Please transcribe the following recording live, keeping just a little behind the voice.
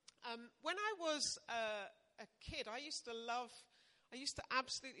When I was a kid, I used to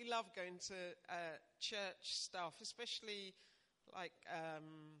absolutely love going to church stuff, especially like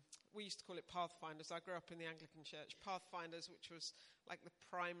we used to call it Pathfinders. I grew up in the Anglican Church. Pathfinders, which was like the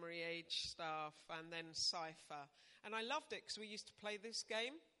primary age stuff, and then Cypher. And I loved it because we used to play this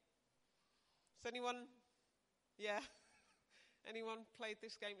game. Has anyone? Yeah? Anyone played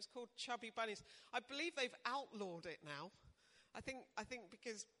this game? It's called Chubby Bunnies. I believe they've outlawed it now. I think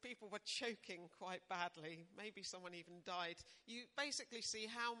because people were choking quite badly. Maybe someone even died. You basically see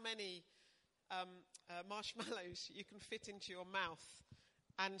how many marshmallows you can fit into your mouth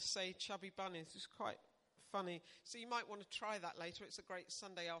and say Chubby Bunnies. It's quite funny. So you might want to try that later. It's a great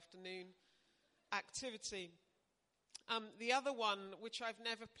Sunday afternoon activity. The other one, which I've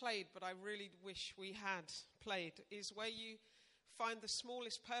never played, but I really wish we had played, is where you find the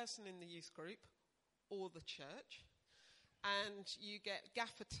smallest person in the youth group or the church, and you get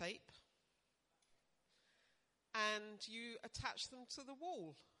gaffer tape, and you attach them to the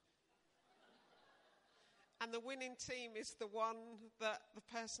wall. And the winning team is the one that the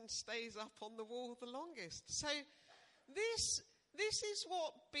person stays up on the wall the longest. So this is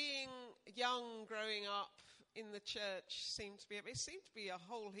what being young, growing up in the church seemed to be. It seemed to be a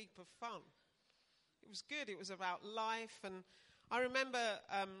whole heap of fun. It was good. It was about life. And I remember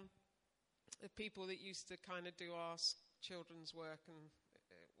the people that used to kind of do our children's work, and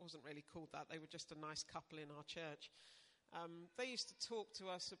it wasn't really called that. They were just a nice couple in our church. They used to talk to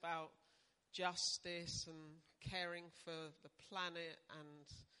us about justice and caring for the planet and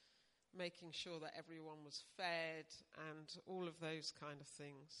making sure that everyone was fed and all of those kind of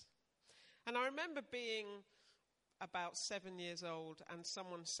things. And I remember being about 7 years old and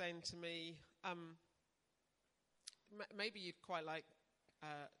someone saying to me, maybe you'd quite like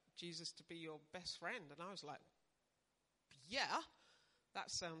Jesus to be your best friend. And I was like, yeah,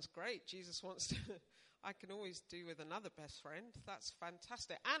 that sounds great. Jesus wants to... I can always do with another best friend. That's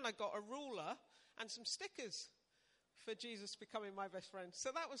fantastic. And I got a ruler and some stickers for Jesus becoming my best friend.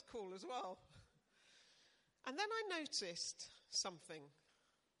 So that was cool as well. And then I noticed something.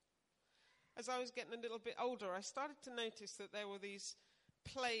 As I was getting a little bit older, I started to notice that there were these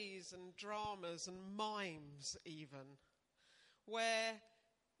plays and dramas and mimes even, where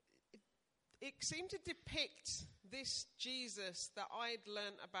it seemed to depict this Jesus that I'd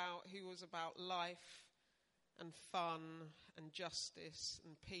learnt about, who was about life and fun and justice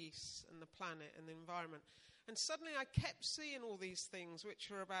and peace and the planet and the environment. And suddenly I kept seeing all these things which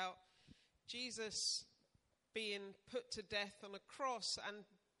were about Jesus being put to death on a cross and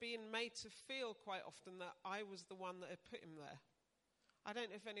being made to feel quite often that I was the one that had put him there. I don't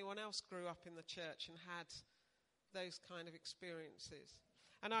know if anyone else grew up in the church and had those kind of experiences.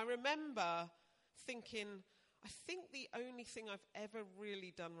 And I remember thinking, I think the only thing I've ever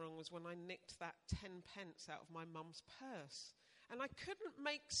really done wrong was when I nicked that 10 pence out of my mum's purse. And I couldn't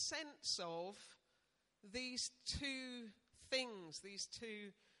make sense of these two things, these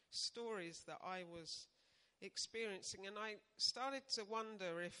two stories that I was experiencing. And I started to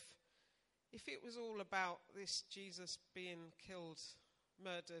wonder if it was all about this Jesus being killed,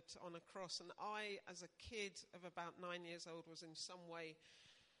 murdered on a cross, and I, as a kid of about 9 years old, was in some way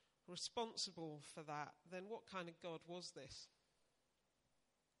responsible for that, then what kind of God was this?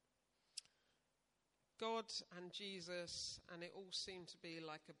 God and Jesus, and it all seemed to be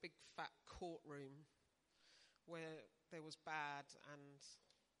like a big fat courtroom where there was bad,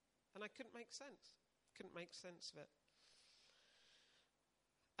 and I couldn't make sense of it.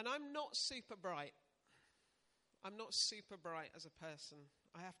 And I'm not super bright. I'm not super bright as a person.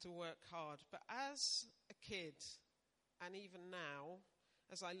 I have to work hard. But as a kid, and even now,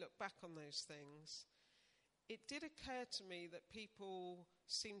 as I look back on those things, it did occur to me that people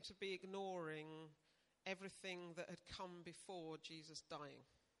seem to be ignoring everything that had come before Jesus dying.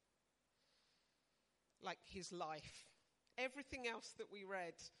 Like his life. Everything else that we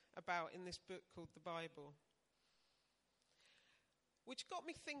read about in this book called the Bible. Which got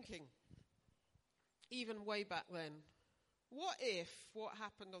me thinking, even way back then, what if what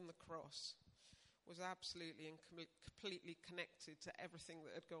happened on the cross was absolutely and completely connected to everything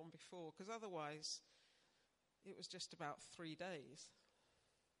that had gone before? Because otherwise, it was just about 3 days.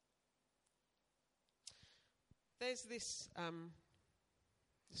 There's this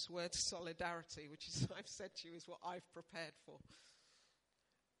word solidarity, which is, I've said to you, is what I've prepared for.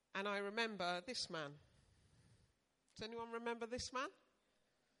 And I remember this man. Does anyone remember this man?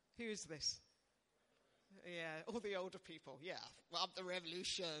 Who is this? Yeah, all the older people. Yeah, up the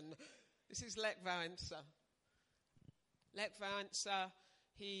revolution. This is Lech Wałęsa. Lech Wałęsa,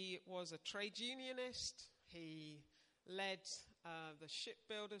 he was a trade unionist. He led the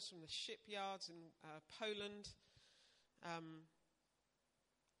shipbuilders from the shipyards in Poland,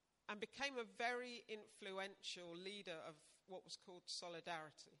 and became a very influential leader of what was called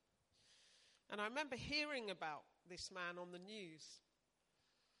Solidarity. And I remember hearing about this man on the news.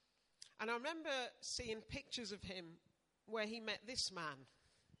 And I remember seeing pictures of him where he met this man,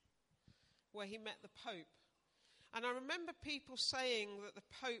 where he met the Pope. And I remember people saying that the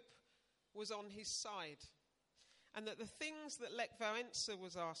Pope was on his side, and that the things that Lech Wałęsa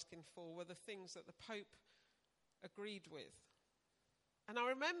was asking for were the things that the Pope agreed with. And I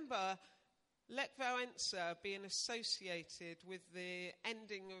remember Lech Wałęsa being associated with the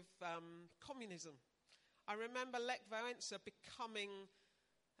ending of communism. I remember Lech Wałęsa becoming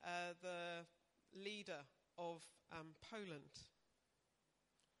the leader of Poland.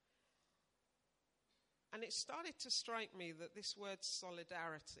 And it started to strike me that this word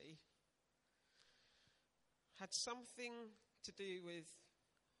solidarity had something to do with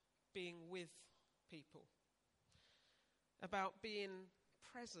being with people, about being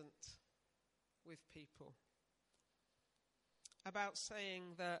present with people, about saying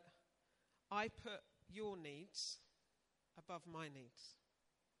that I put your needs above my needs.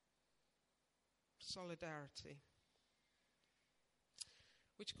 Solidarity.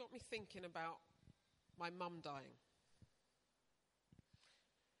 Which got me thinking about my mum dying.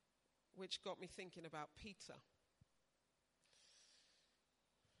 Which got me thinking about Peter,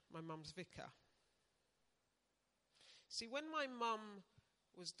 my mum's vicar. See, when my mum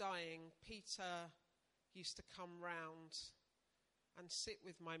was dying, Peter used to come round and sit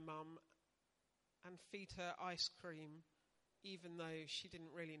with my mum and feed her ice cream, even though she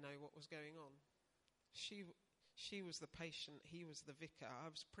didn't really know what was going on. She was the patient, he was the vicar. I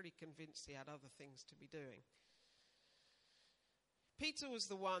was pretty convinced he had other things to be doing. Peter was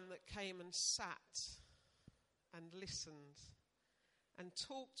the one that came and sat and listened and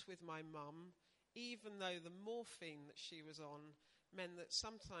talked with my mum, even though the morphine that she was on meant that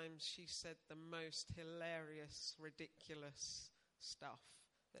sometimes she said the most hilarious, ridiculous stuff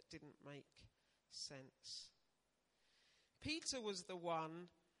that didn't make sense. Peter was the one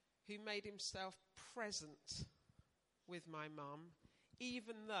who made himself present with my mum,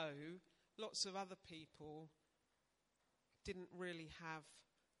 even though lots of other people didn't really have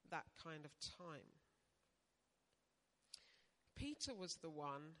that kind of time. Peter was the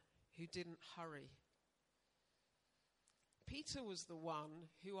one who didn't hurry. Peter was the one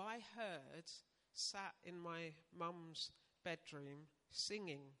who I heard sat in my mum's bedroom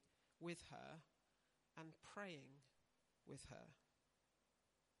singing with her and praying with her.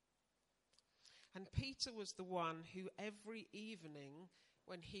 And Peter was the one who every evening,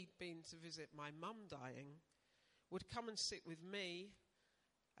 when he'd been to visit my mum dying, would come and sit with me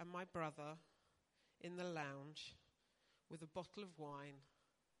and my brother in the lounge with a bottle of wine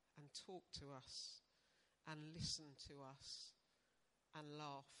and talk to us and listen to us and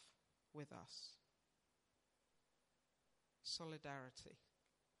laugh with us. Solidarity.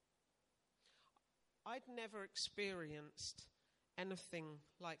 I'd never experienced anything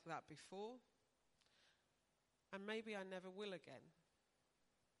like that before, and maybe I never will again.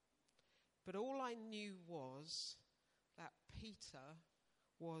 But all I knew was that Peter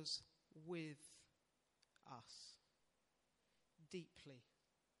was with us, deeply,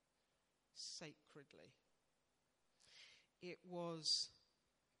 sacredly. It was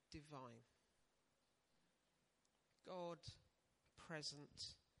divine. God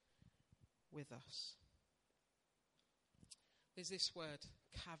present with us. There's this word,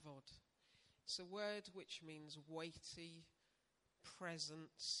 kavod. It's a word which means weighty,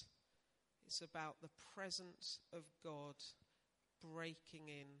 presence. It's about the presence of God breaking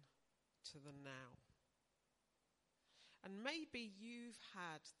in to the now. And maybe you've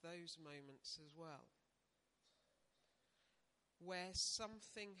had those moments as well, where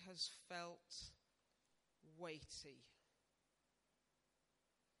something has felt weighty,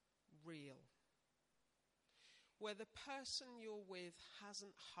 real, where the person you're with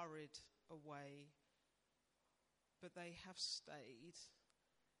hasn't hurried away, but they have stayed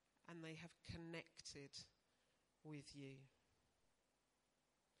and they have connected with you.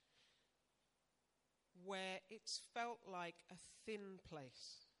 Where it's felt like a thin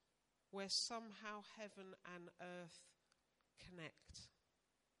place, where somehow heaven and earth connect.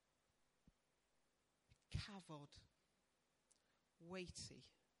 Kavod, weighty,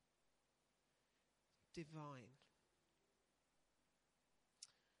 divine.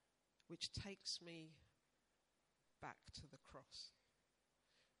 Which takes me back to the cross.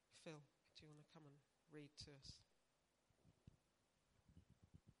 Phil, do you want to come and read to us?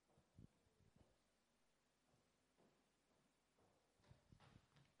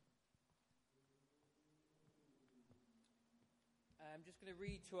 I'm just going to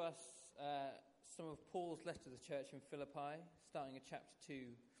read to us some of Paul's letter to the church in Philippi, starting at chapter 2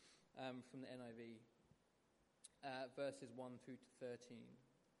 from the NIV, verses 1 through to 13.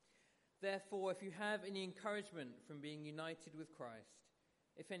 Therefore, if you have any encouragement from being united with Christ,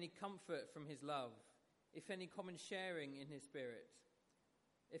 if any comfort from his love, if any common sharing in his spirit,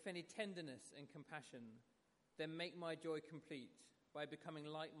 if any tenderness and compassion, then make my joy complete by becoming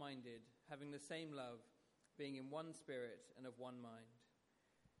like-minded, having the same love, being in one spirit and of one mind.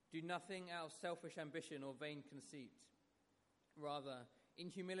 Do nothing out of selfish ambition or vain conceit. Rather, in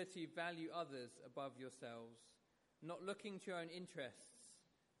humility value others above yourselves, not looking to your own interests,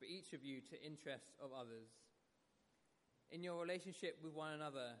 but each of you to interests of others. In your relationship with one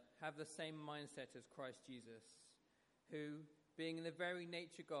another, have the same mindset as Christ Jesus, who, being in the very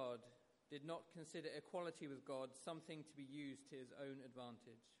nature God, did not consider equality with God something to be used to his own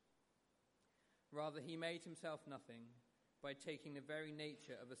advantage. Rather, he made himself nothing by taking the very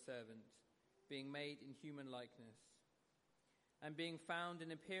nature of a servant, being made in human likeness. And being found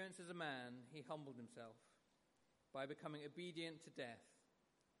in appearance as a man, he humbled himself by becoming obedient to death,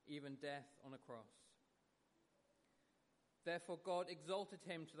 even death on a cross. Therefore God exalted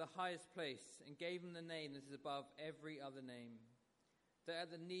him to the highest place and gave him the name that is above every other name, that at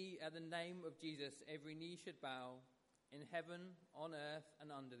the name of Jesus every knee should bow, in heaven, on earth,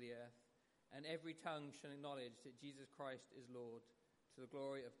 and under the earth, and every tongue shall acknowledge that Jesus Christ is Lord, to the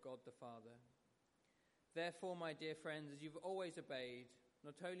glory of God the Father. Therefore, my dear friends, as you've always obeyed,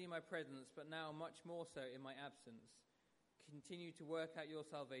 not only in my presence, but now much more so in my absence, continue to work out your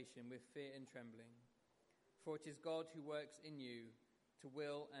salvation with fear and trembling. For it is God who works in you to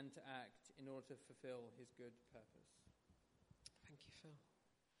will and to act in order to fulfill his good purpose. Thank you, Phil.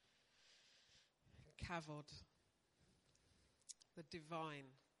 Kavod, the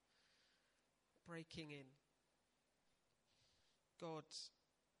divine, breaking in. God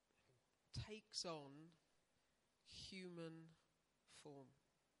takes on human form.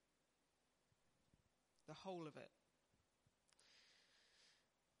 The whole of it.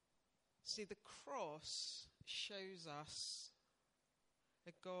 See, the cross shows us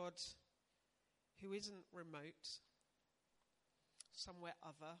a God who isn't remote, somewhere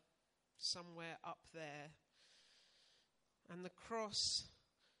other, somewhere up there. And the cross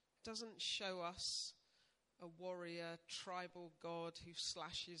doesn't show us a warrior, tribal God who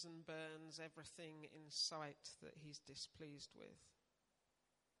slashes and burns everything in sight that he's displeased with.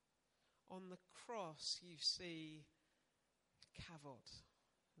 On the cross you see Kavod,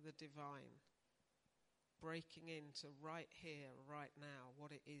 the divine, breaking into right here, right now,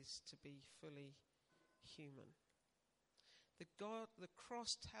 what it is to be fully human. The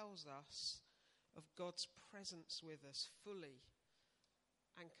cross tells us of God's presence with us fully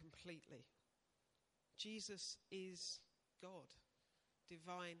and completely. Jesus is God,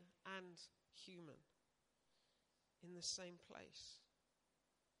 divine and human, in the same place.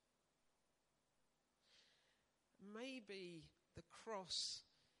 Maybe the cross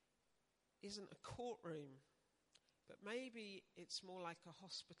isn't a courtroom, but maybe it's more like a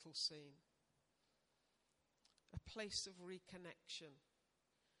hospital scene, a place of reconnection,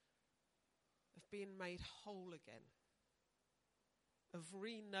 of being made whole again, of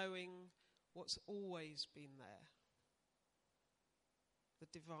re-knowing what's always been there. The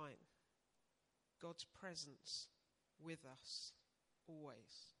divine, God's presence with us,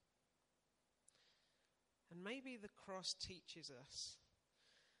 always. And maybe the cross teaches us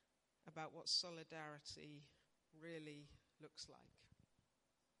about what solidarity really looks like.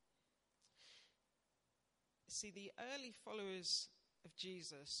 See, the early followers of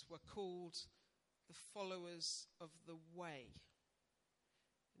Jesus were called the followers of the way,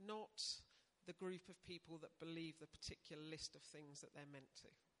 not the group of people that believe the particular list of things that they're meant to.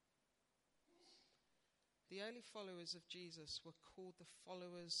 The early followers of Jesus were called the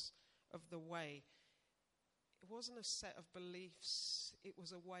followers of the way. It wasn't a set of beliefs, it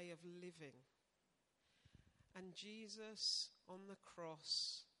was a way of living. And Jesus on the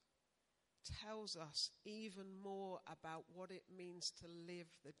cross tells us even more about what it means to live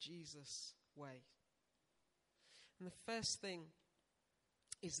the Jesus way. And the first thing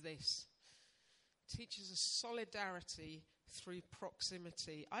is this. It teaches us solidarity through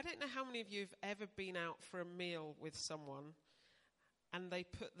proximity. I don't know how many of you have ever been out for a meal with someone and they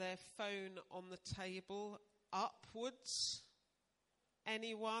put their phone on the table upwards.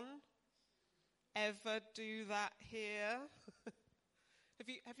 Anyone ever do that here?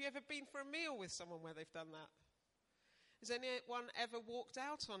 Have you ever been for a meal with someone where they've done that? Has anyone ever walked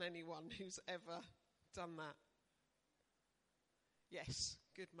out on anyone who's ever done that? Yes,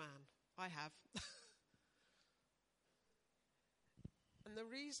 good man. I have. And the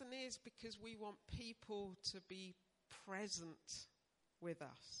reason is because we want people to be present with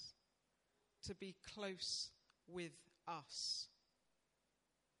us, to be close with us.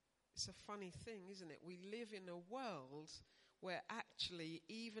 It's a funny thing, isn't it? We live in a world where actually,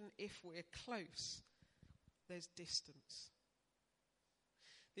 even if we're close, there's distance.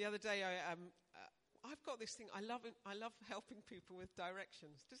 The other day, I've got this thing. I love helping people with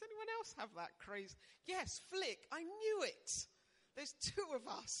directions. Does anyone else have that craze? Yes, Flick. I knew it. There's two of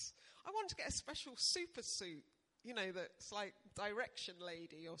us. I want to get a special super suit, that's like direction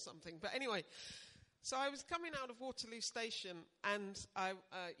lady or something. But anyway, so I was coming out of Waterloo Station, and I,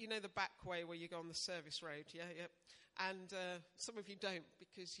 the back way where you go on the service road, yeah. And some of you don't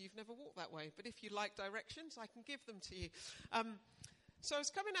because you've never walked that way. But if you like directions, I can give them to you. So I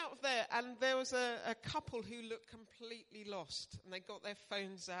was coming out of there, and there was a couple who looked completely lost. And they got their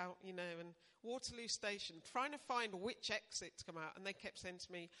phones out, and Waterloo Station, trying to find which exit to come out. And they kept saying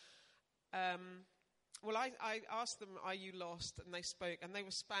to me, I asked them, are you lost? And they spoke, and they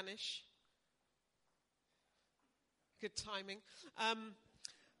were Spanish. Good timing.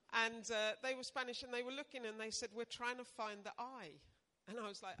 And they were Spanish, and they were looking, and they said, we're trying to find the eye. And I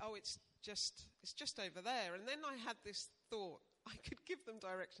was like, oh, it's just over there. And then I had this thought, I could give them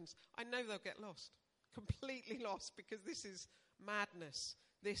directions. I know they'll get lost, completely lost, because this is madness.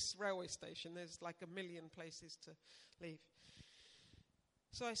 This railway station, there's like a million places to leave.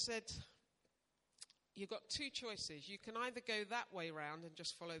 So I said, you've got two choices. You can either go that way round and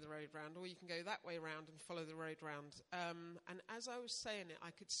just follow the road round, or you can go that way round and follow the road round. And as I was saying it, I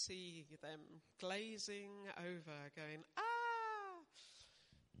could see them glazing over, going, ah!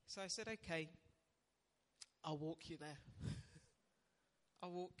 So I said, okay, I'll walk you there. I'll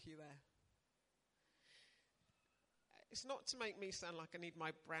walk you there. It's not to make me sound like I need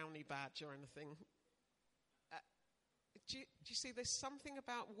my brownie badge or anything. Do you see, there's something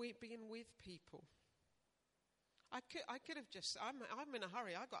about being with people. I could have just, I'm in a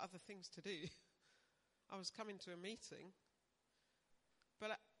hurry, I've got other things to do. I was coming to a meeting.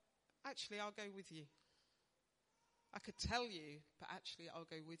 But actually, I'll go with you. I could tell you, but actually, I'll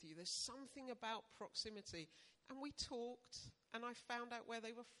go with you. There's something about proximity. And we talked, and I found out where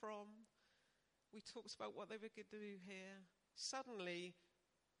they were from. We talked about what they were going to do here. Suddenly,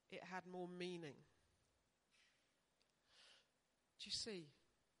 it had more meaning. Do you see?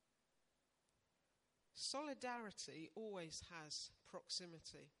 Solidarity always has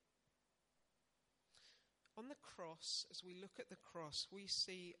proximity. On the cross, as we look at the cross, we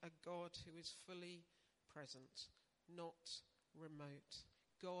see a God who is fully present, not remote.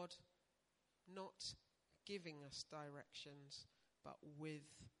 God not giving us directions, but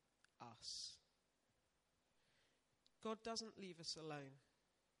with us. God doesn't leave us alone.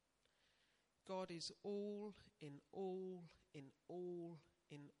 God is all in all, in all,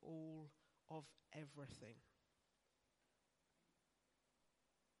 in all of everything.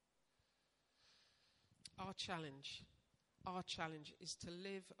 Our challenge is to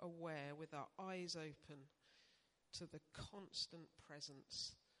live aware with our eyes open to the constant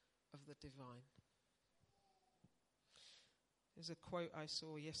presence of the divine. There's a quote I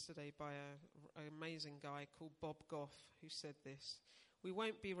saw yesterday by an amazing guy called Bob Goff who said this: we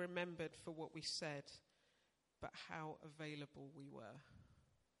won't be remembered for what we said, but how available we were.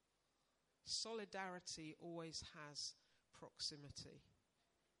 Solidarity always has proximity.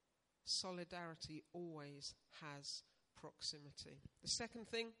 Solidarity always has proximity. The second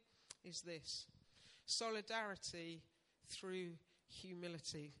thing is this: solidarity through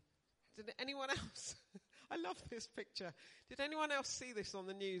humility. Did anyone else? I love this picture. Did anyone else see this on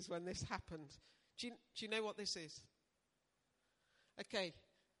the news when this happened? Do you know what this is? Okay,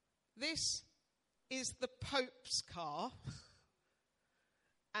 this is the Pope's car,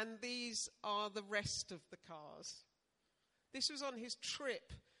 and these are the rest of the cars. This was on his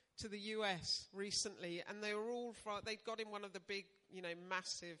trip to the US recently, and they were all they'd got him one of the big,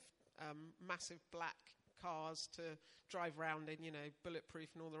 massive black cars to drive around in, bulletproof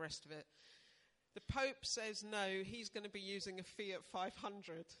and all the rest of it. The Pope says no, he's going to be using a Fiat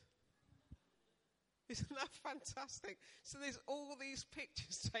 500. Isn't that fantastic? So there's all these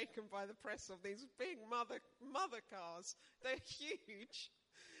pictures taken by the press of these big mother cars. They're huge.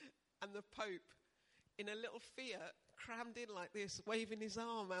 And the Pope in a little Fiat crammed in like this, waving his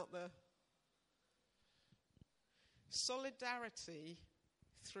arm out there. Solidarity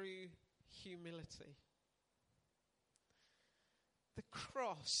through humility. The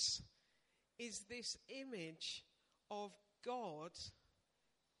cross is this image of God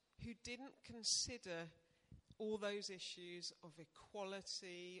who didn't consider all those issues of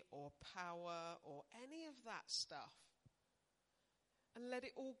equality or power or any of that stuff. and let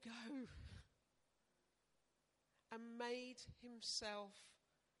it all go, and made himself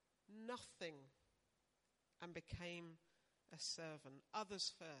nothing and became a servant.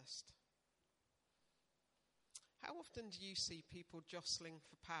 Others first. How often do you see people jostling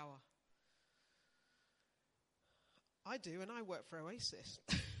for power? I do, and I work for Oasis.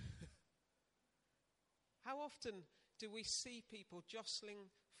 How often do we see people jostling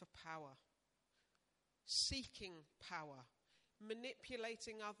for power, seeking power,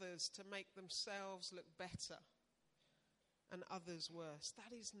 manipulating others to make themselves look better and others worse?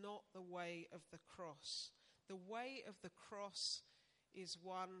 That is not the way of the cross. The way of the cross is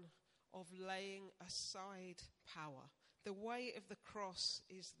one of laying aside power. The way of the cross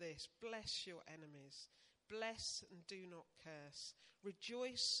is this: bless your enemies, bless and do not curse,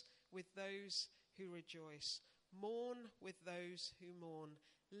 rejoice with those who rejoice, mourn with those who mourn,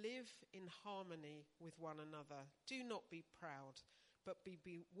 live in harmony with one another. Do not be proud, but be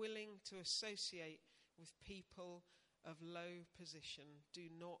willing to associate with people of low position. Do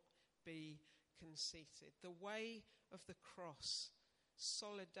not be conceited. The way of the cross,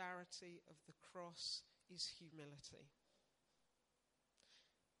 solidarity of the cross, is humility.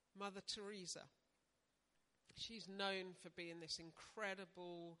 Mother Teresa, she's known for being this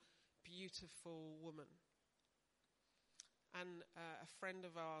incredible, beautiful woman. And a friend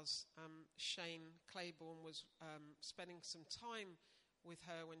of ours, Shane Claiborne, was spending some time with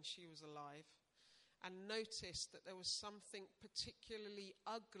her when she was alive, and noticed that there was something particularly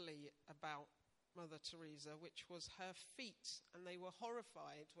ugly about Mother Teresa, which was her feet. And they were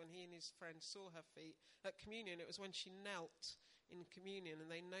horrified when he and his friend saw her feet at communion. It was when she knelt in communion,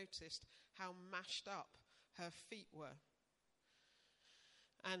 and they noticed how mashed up her feet were.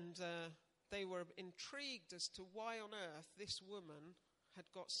 And they were intrigued as to why on earth this woman had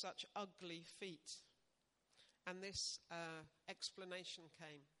got such ugly feet. And this explanation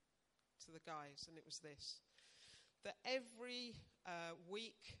came to the guys, and it was this: that every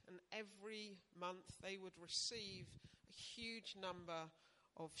week and every month they would receive a huge number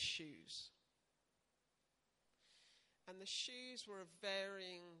of shoes. And the shoes were of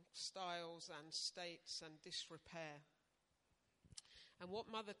varying styles and states and disrepair. And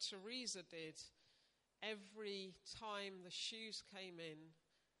what Mother Teresa did, every time the shoes came in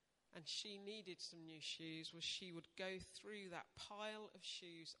and she needed some new shoes, was she would go through that pile of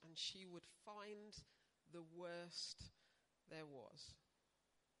shoes and she would find the worst there was.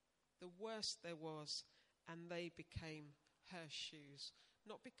 The worst there was, and they became her shoes.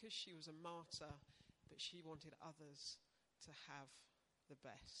 Not because she was a martyr, but she wanted others to have the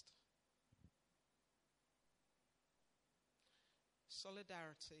best.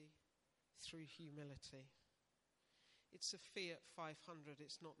 Solidarity through humility. It's a Fiat 500,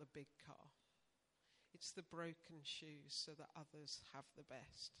 it's not the big car. It's the broken shoes so that others have the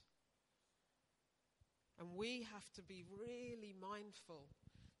best. And we have to be really mindful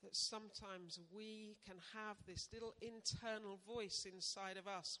that sometimes we can have this little internal voice inside of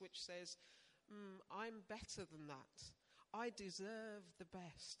us which says, I'm better than that. I deserve the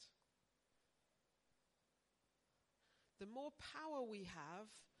best. The more power we have,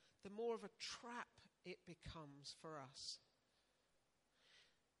 the more of a trap it becomes for us.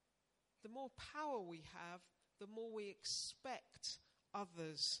 The more power we have, the more we expect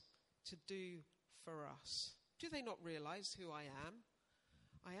others to do for us. Do they not realize who I am?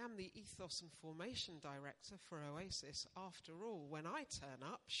 I am the Ethos and Formation Director for Oasis. After all, when I turn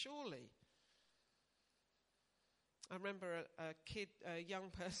up, surely. I remember a young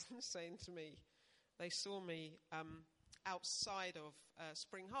person saying to me, they saw me outside of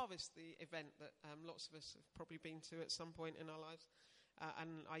Spring Harvest, the event that lots of us have probably been to at some point in our lives.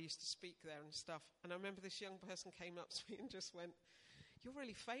 And I used to speak there and stuff. And I remember this young person came up to me and just went, "You're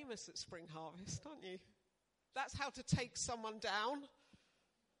really famous at Spring Harvest, aren't you? That's how to take someone down."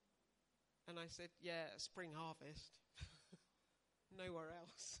 And I said, "Yeah, Spring Harvest. Nowhere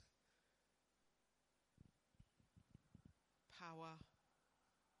else." Power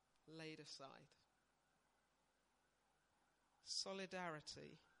laid aside.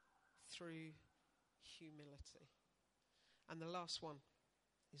 Solidarity through humility. And the last one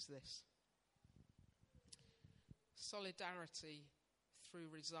is this: solidarity through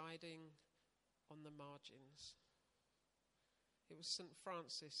residing on the margins. It was St.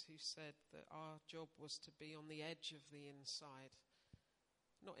 Francis who said that our job was to be on the edge of the inside,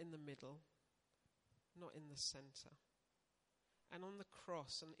 not in the middle, not in the center. And on the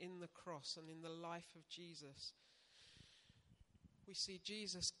cross, and in the cross, and in the life of Jesus, we see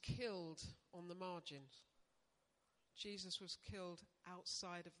Jesus killed on the margins. Jesus was killed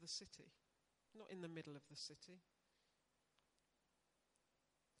outside of the city, not in the middle of the city.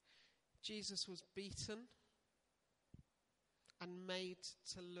 Jesus was beaten and made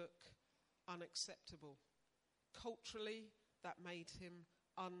to look unacceptable. Culturally, that made him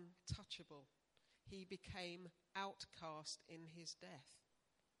untouchable. He became outcast in his death.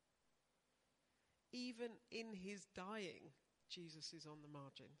 Even in his dying, Jesus is on the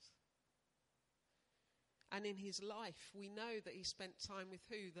margins. And in his life, we know that he spent time with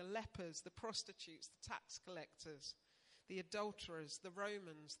who? The lepers, the prostitutes, the tax collectors, the adulterers, the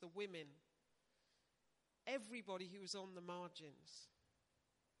Romans, the women. Everybody who was on the margins.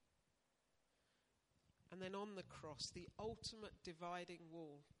 And then on the cross, the ultimate dividing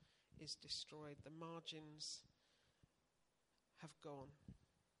wall is destroyed. The margins have gone.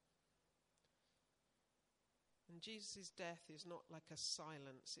 And Jesus' death is not like a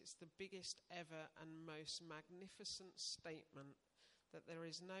silence. It's the biggest ever and most magnificent statement that there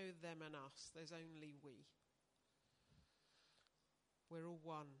is no them and us. There's only we. We're all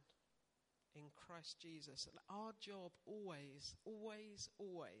one in Christ Jesus. And our job always, always,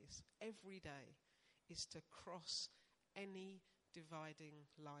 always, every day, is to cross any dividing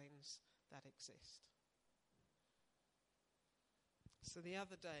lines that exist. So the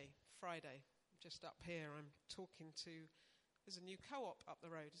other day, Friday, just up here, I'm talking to, there's a new co-op up the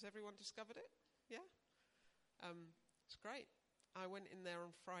road. Has everyone discovered it? Yeah? It's great. I went in there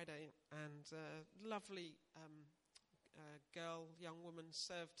on Friday and a lovely girl, young woman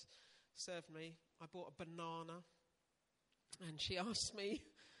served me. I bought a banana and she asked me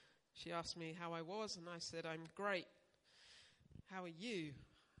how I was, and I said, I'm great. How are you?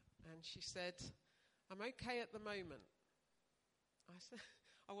 And she said, I'm okay at the moment. I said,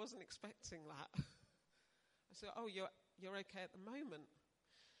 I wasn't expecting that. I said, oh, you're okay at the moment.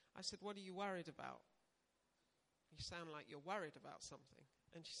 I said, what are you worried about? You sound like you're worried about something.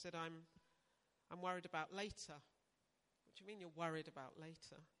 And she said, I'm worried about later. What do you mean you're worried about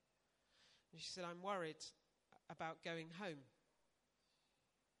later? And she said, I'm worried about going home.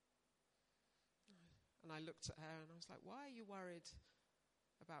 And I looked at her and I was like, why are you worried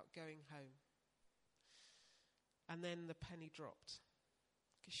about going home? And then the penny dropped.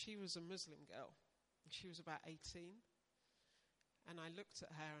 Because she was a Muslim girl. And she was about 18. And I looked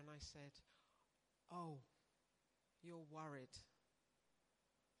at her and I said, oh, you're worried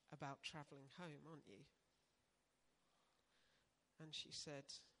about travelling home, aren't you? And she said,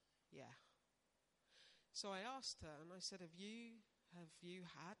 yeah. So I asked her and I said, have you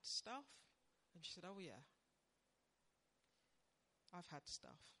had stuff? And she said, oh yeah, I've had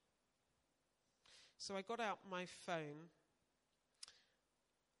stuff. So I got out my phone,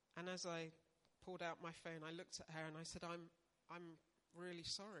 and as I pulled out my phone, I looked at her and I said, I'm really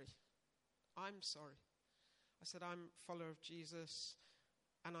sorry. I'm sorry. I said, I'm a follower of Jesus,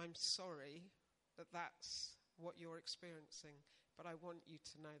 and I'm sorry that that's what you're experiencing, but I want you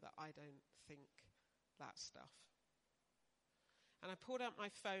to know that I don't think that stuff. And I pulled out my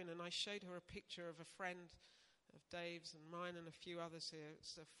phone and I showed her a picture of a friend of Dave's and mine and a few others here.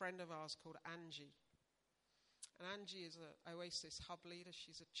 It's a friend of ours called Angie. And Angie is an Oasis hub leader.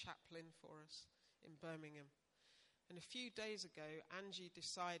 She's a chaplain for us in Birmingham. And a few days ago, Angie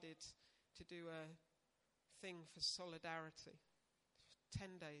decided to do a thing for solidarity. For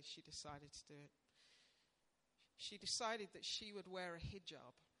 10 days she decided to do it. She decided that she would wear a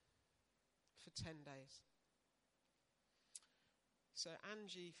hijab for 10 days. So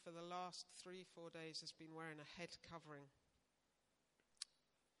Angie, for the last 3-4 days, has been wearing a head covering.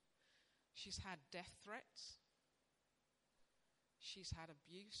 She's had death threats. She's had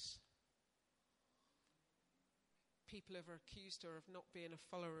abuse. People have accused her of not being a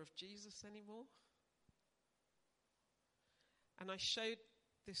follower of Jesus anymore. And I showed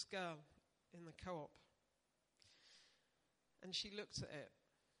this girl in the co-op. And she looked at it.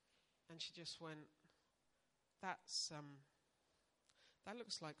 And she just went, that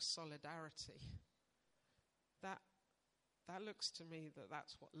looks like solidarity. That looks to me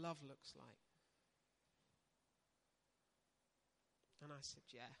that's what love looks like. And I said,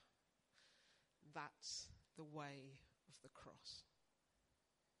 yeah, that's the way of the cross.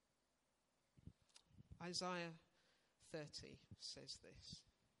 Isaiah 30 says this: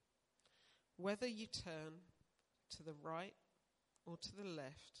 whether you turn to the right or to the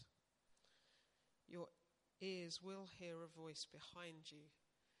left, your ears will hear a voice behind you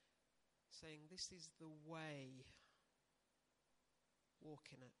saying, this is the way, walk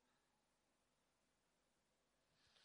in it.